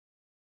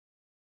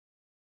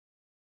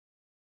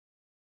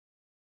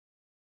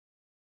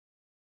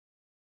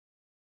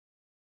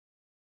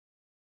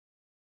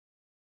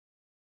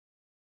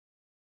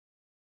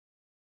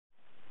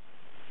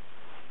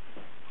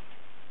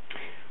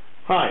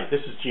Hi, this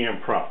is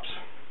GM Props.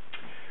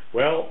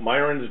 Well,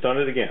 Myron's done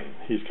it again.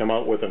 He's come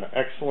out with an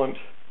excellent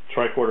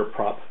tricorder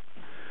prop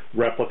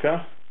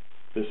replica.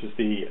 This is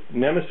the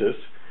Nemesis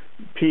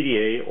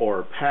PDA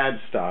or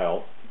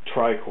pad-style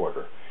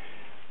tricorder.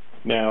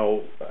 Now,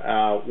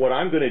 what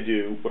I'm going to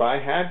do, what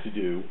I had to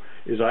do,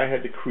 is I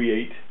had to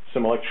create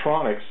some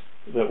electronics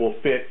that will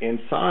fit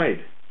inside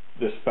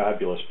this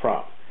fabulous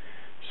prop.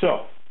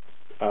 So,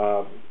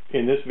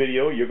 in this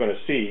video, you're going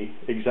to see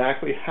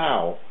exactly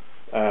how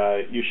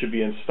you should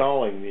be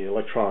installing the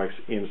electronics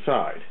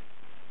inside.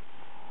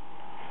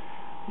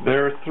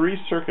 There are 3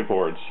 circuit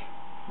boards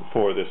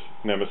for this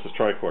Nemesis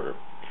tricorder.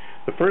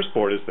 The first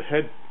board is the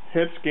head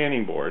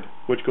scanning board,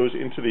 which goes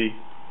into the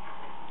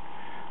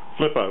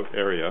flip out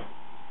area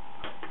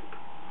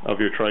of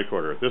your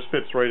tricorder. This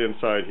fits right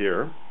inside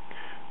here.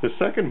 The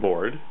second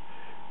board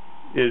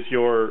is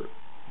your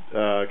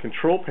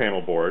control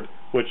panel board,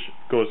 which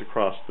goes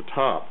across the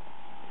top.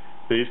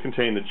 These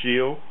contain the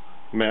Geo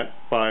Met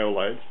bio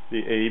lights,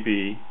 the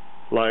AB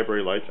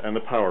library lights, and the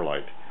power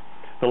light.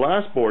 The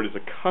last board is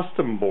a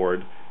custom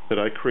board that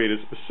I created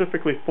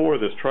specifically for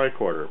this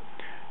tricorder.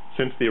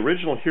 Since the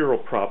original Hero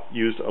prop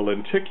used a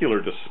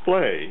lenticular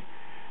display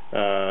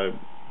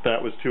that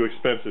was too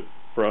expensive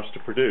for us to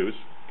produce,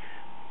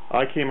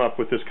 I came up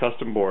with this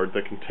custom board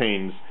that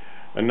contains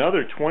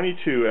another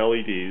 22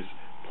 LEDs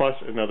plus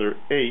another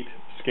 8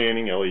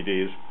 scanning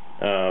LEDs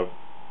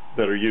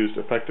that are used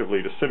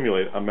effectively to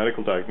simulate a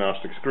medical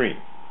diagnostic screen.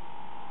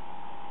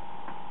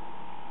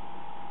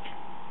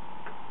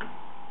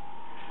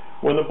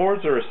 When the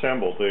boards are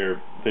assembled,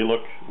 they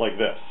look like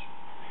this,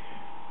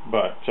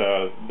 but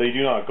they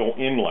do not go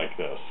in like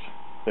this.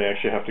 They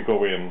actually have to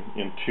go in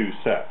 2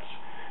 sets.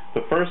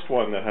 The first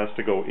one that has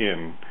to go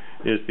in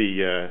is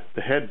the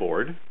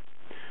headboard,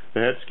 the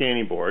head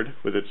scanning board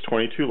with its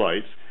 22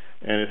 lights,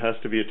 and it has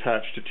to be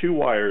attached to 2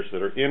 wires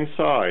that are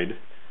inside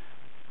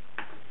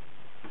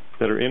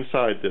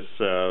this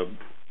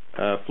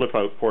flip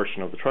out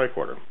portion of the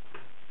tricorder.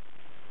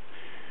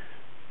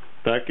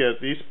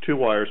 These 2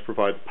 wires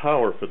provide the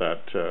power for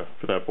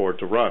that board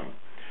to run.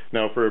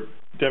 Now, for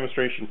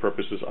demonstration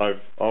purposes, I've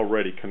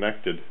already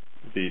connected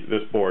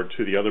this board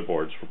to the other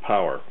boards for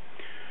power.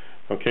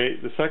 Okay,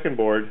 the second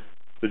board,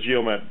 the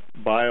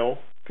GeoMet Bio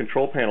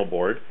control panel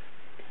board,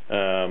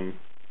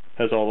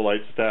 has all the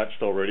lights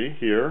attached already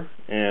here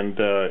and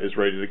is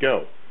ready to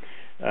go.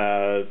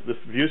 The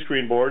view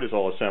screen board is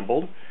all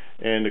assembled,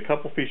 and a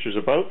couple features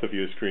about the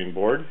view screen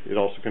board: it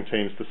also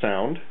contains the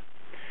sound,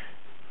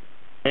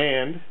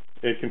 and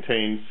it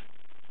contains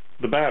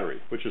the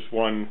battery, which is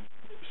one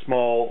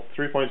small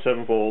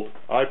 3.7 volt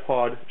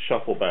iPod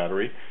shuffle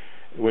battery,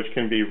 which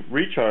can be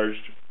recharged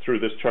through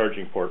this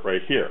charging port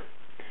right here.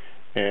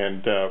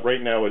 And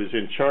right now it is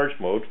in charge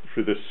mode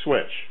through this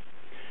switch.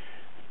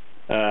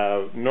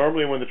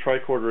 Normally when the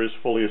tricorder is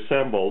fully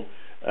assembled,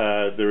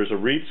 there is a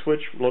reed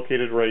switch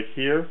located right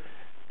here,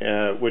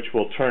 which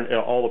will turn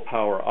all the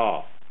power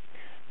off.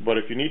 But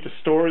if you need to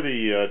store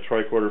the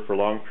tricorder for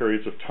long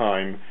periods of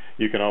time,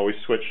 you can always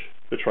switch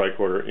the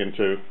tricorder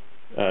into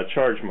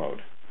charge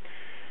mode.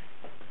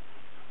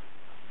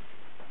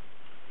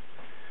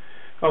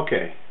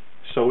 Okay,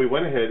 so we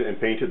went ahead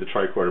and painted the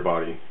tricorder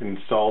body and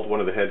installed one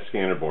of the head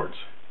scanner boards.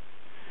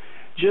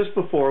 Just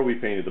before we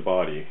painted the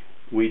body,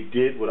 we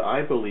did what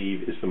I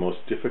believe is the most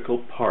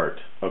difficult part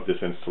of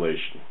this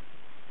installation.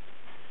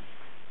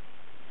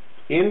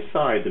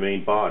 Inside the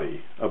main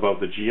body, above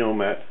the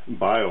GeoMet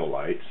bio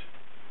lights,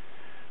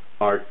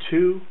 are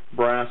 2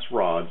 brass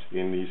rods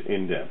in these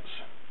indents.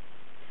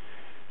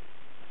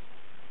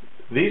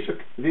 These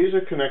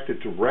are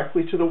connected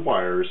directly to the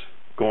wires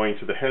going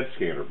to the head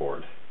scanner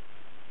board.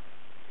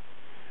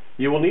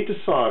 You will need to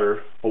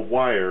solder a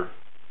wire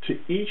to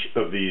each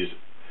of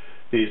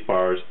these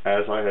bars,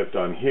 as I have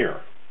done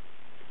here.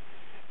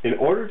 In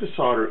order to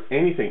solder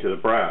anything to the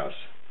brass,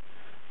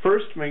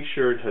 first make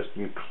sure it has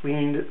been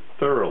cleaned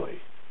thoroughly.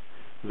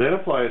 Then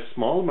apply a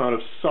small amount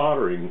of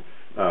soldering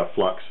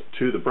flux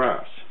to the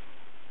brass.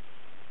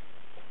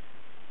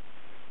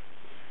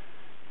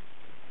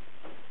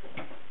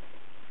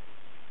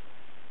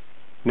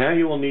 Now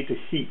you will need to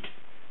heat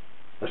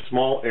a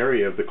small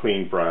area of the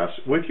cleaned brass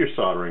with your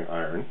soldering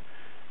iron.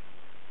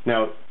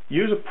 Now,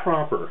 use a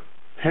proper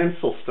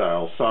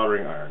pencil-style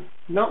soldering iron,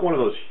 not one of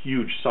those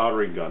huge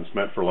soldering guns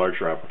meant for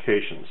larger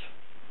applications.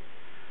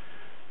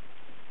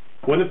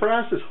 When the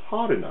brass is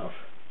hot enough,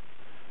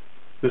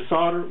 the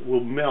solder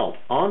will melt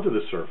onto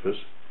the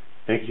surface,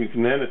 and you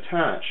can then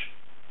attach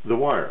the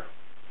wire.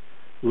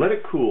 Let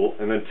it cool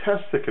and then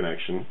test the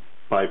connection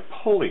by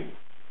pulling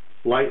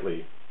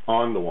lightly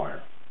on the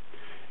wire.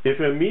 If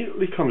it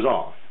immediately comes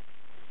off,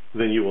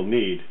 then you will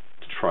need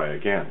to try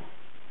again.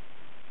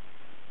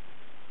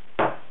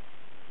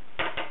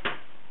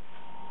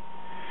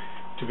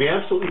 To be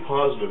absolutely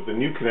positive the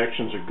new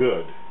connections are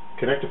good,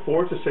 connect a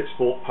 4 to 6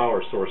 volt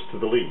power source to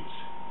the leads.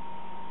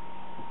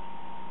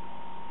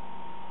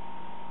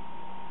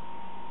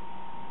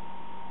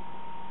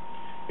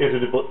 If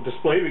the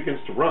display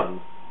begins to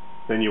run,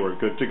 then you are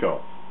good to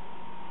go.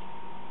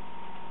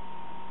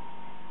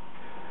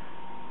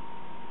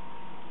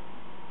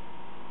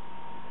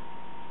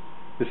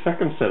 The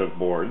second set of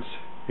boards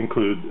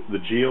include the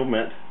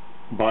GeoMet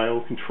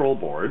Bio control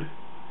board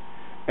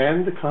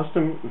and the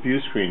custom view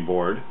screen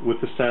board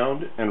with the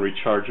sound and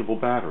rechargeable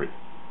battery.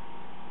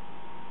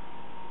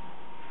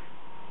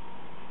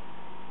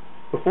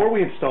 Before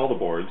we install the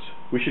boards,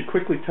 we should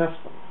quickly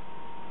test them.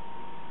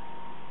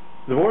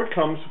 The board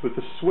comes with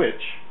a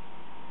switch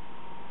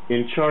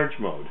in charge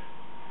mode.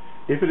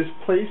 If it is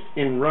placed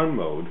in run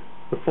mode,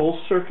 the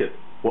full circuit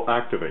will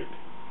activate.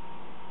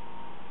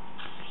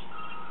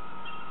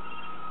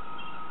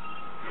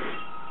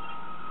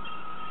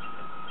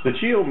 The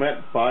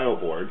GeoMet Bio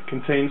board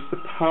contains the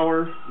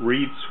power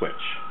reed switch.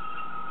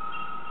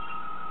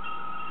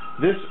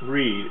 This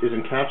reed is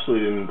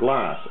encapsulated in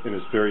glass and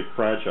is very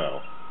fragile,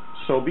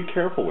 so be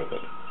careful with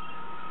it.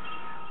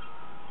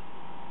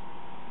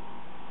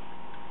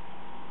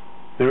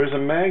 There is a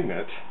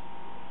magnet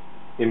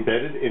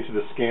embedded into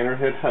the scanner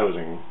head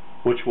housing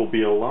which will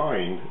be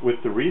aligned with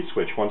the reed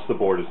switch once the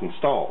board is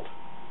installed.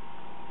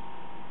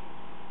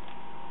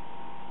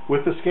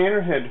 With the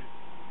scanner head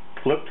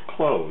flipped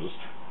closed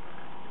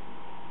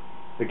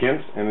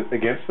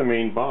against the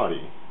main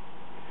body,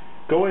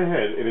 go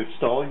ahead and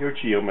install your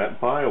GeoMet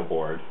Bio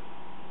board.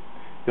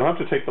 You'll have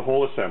to take the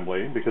whole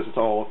assembly because it's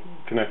all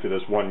connected as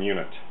one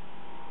unit.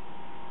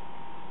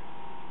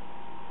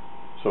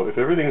 So if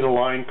everything's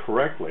aligned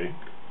correctly,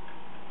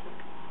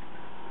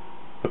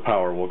 the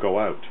power will go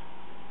out.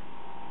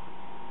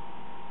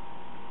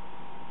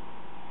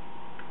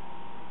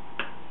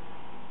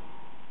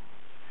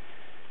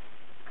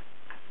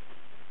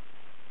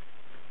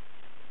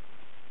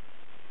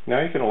 Now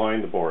you can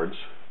align the boards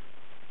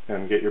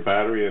and get your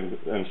battery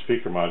and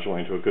speaker module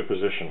into a good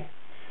position.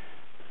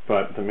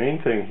 But the main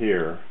thing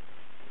here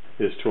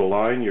is to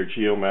align your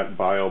GeoMet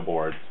Bio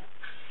board.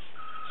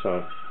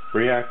 So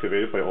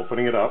reactivate it by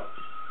opening it up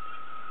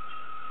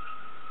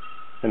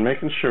and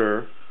making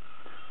sure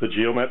the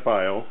GeoMet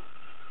Bio,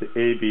 the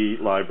AB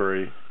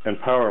library, and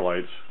power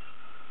lights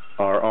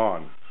are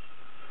on.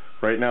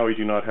 Right now we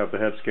do not have the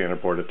head scanner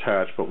board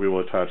attached, but we will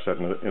attach that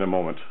in a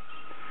moment.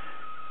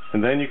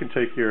 And then you can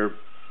take your,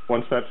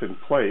 once that's in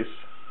place,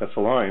 that's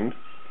aligned,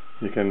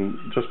 you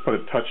can just put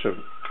a touch of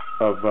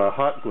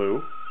hot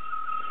glue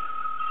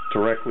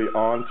directly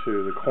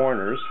onto the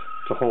corners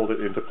to hold it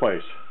into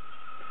place.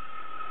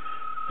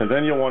 And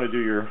then you'll want to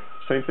do your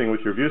same thing with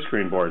your view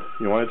screen board.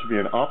 You want it to be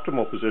in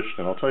optimal position,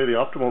 and I'll tell you the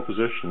optimal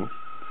position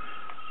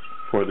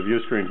for the view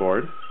screen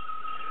board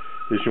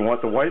is you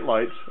want the white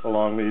lights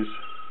along these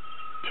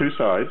two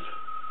sides,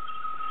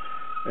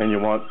 and you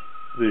want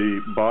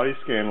the body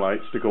scan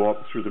lights to go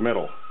up through the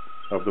middle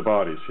of the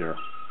bodies here.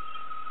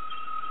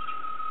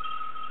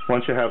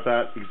 Once you have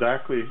that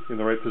exactly in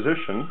the right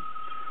position,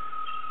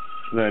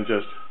 then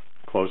just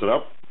close it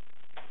up,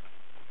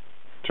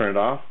 turn it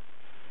off,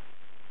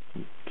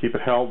 keep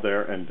it held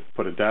there, and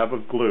put a dab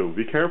of glue.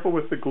 Be careful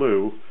with the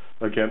glue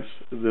against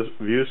this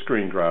view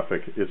screen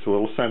graphic. It's a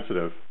little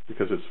sensitive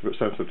because it's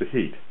sensitive to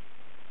heat.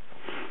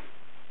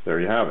 There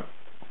you have it.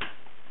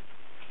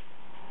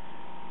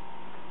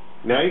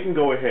 Now you can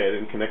go ahead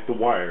and connect the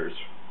wires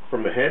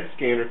from the head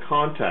scanner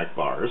contact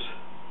bars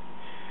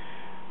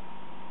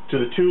to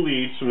the two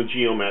leads from the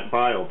GeoMet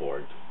Bio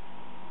board.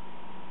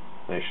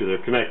 Actually,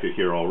 they're connected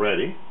here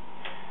already.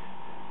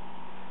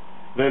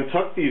 Then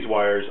tuck these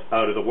wires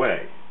out of the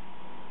way.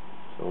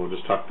 So we'll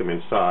just tuck them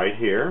inside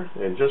here,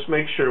 and just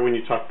make sure when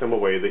you tuck them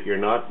away that you're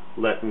not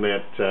letting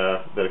that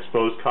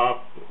exposed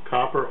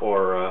copper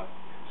or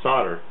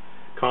solder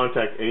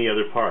contact any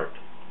other part.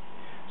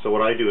 So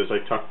what I do is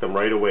I tuck them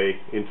right away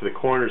into the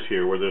corners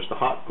here where there's the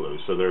hot glue,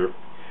 so they're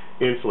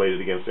insulated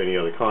against any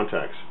other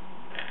contacts.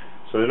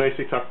 So they're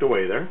nicely tucked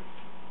away there.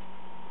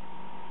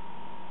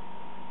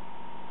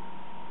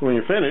 When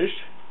you're finished,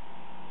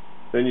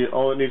 then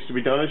all that needs to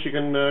be done is you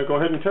can go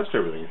ahead and test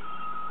everything.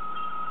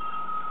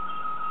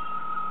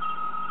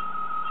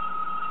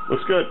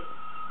 Looks good.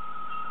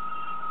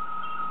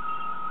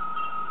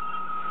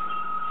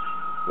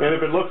 And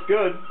if it looks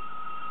good,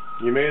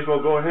 you may as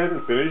well go ahead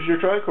and finish your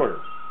tricorder.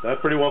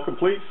 That pretty well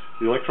completes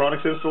the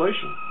electronics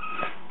installation.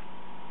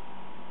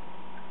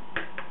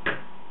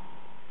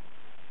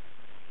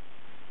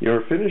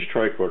 Your finished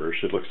tricorder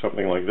should look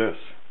something like this.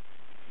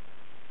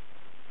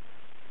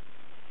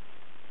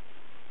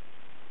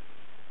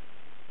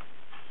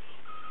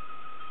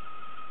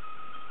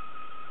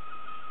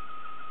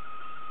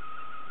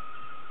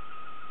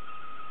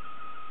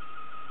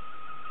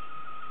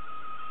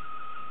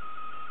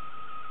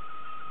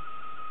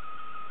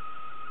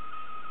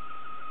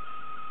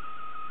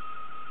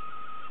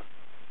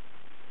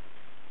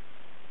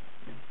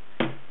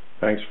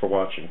 Thanks for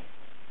watching.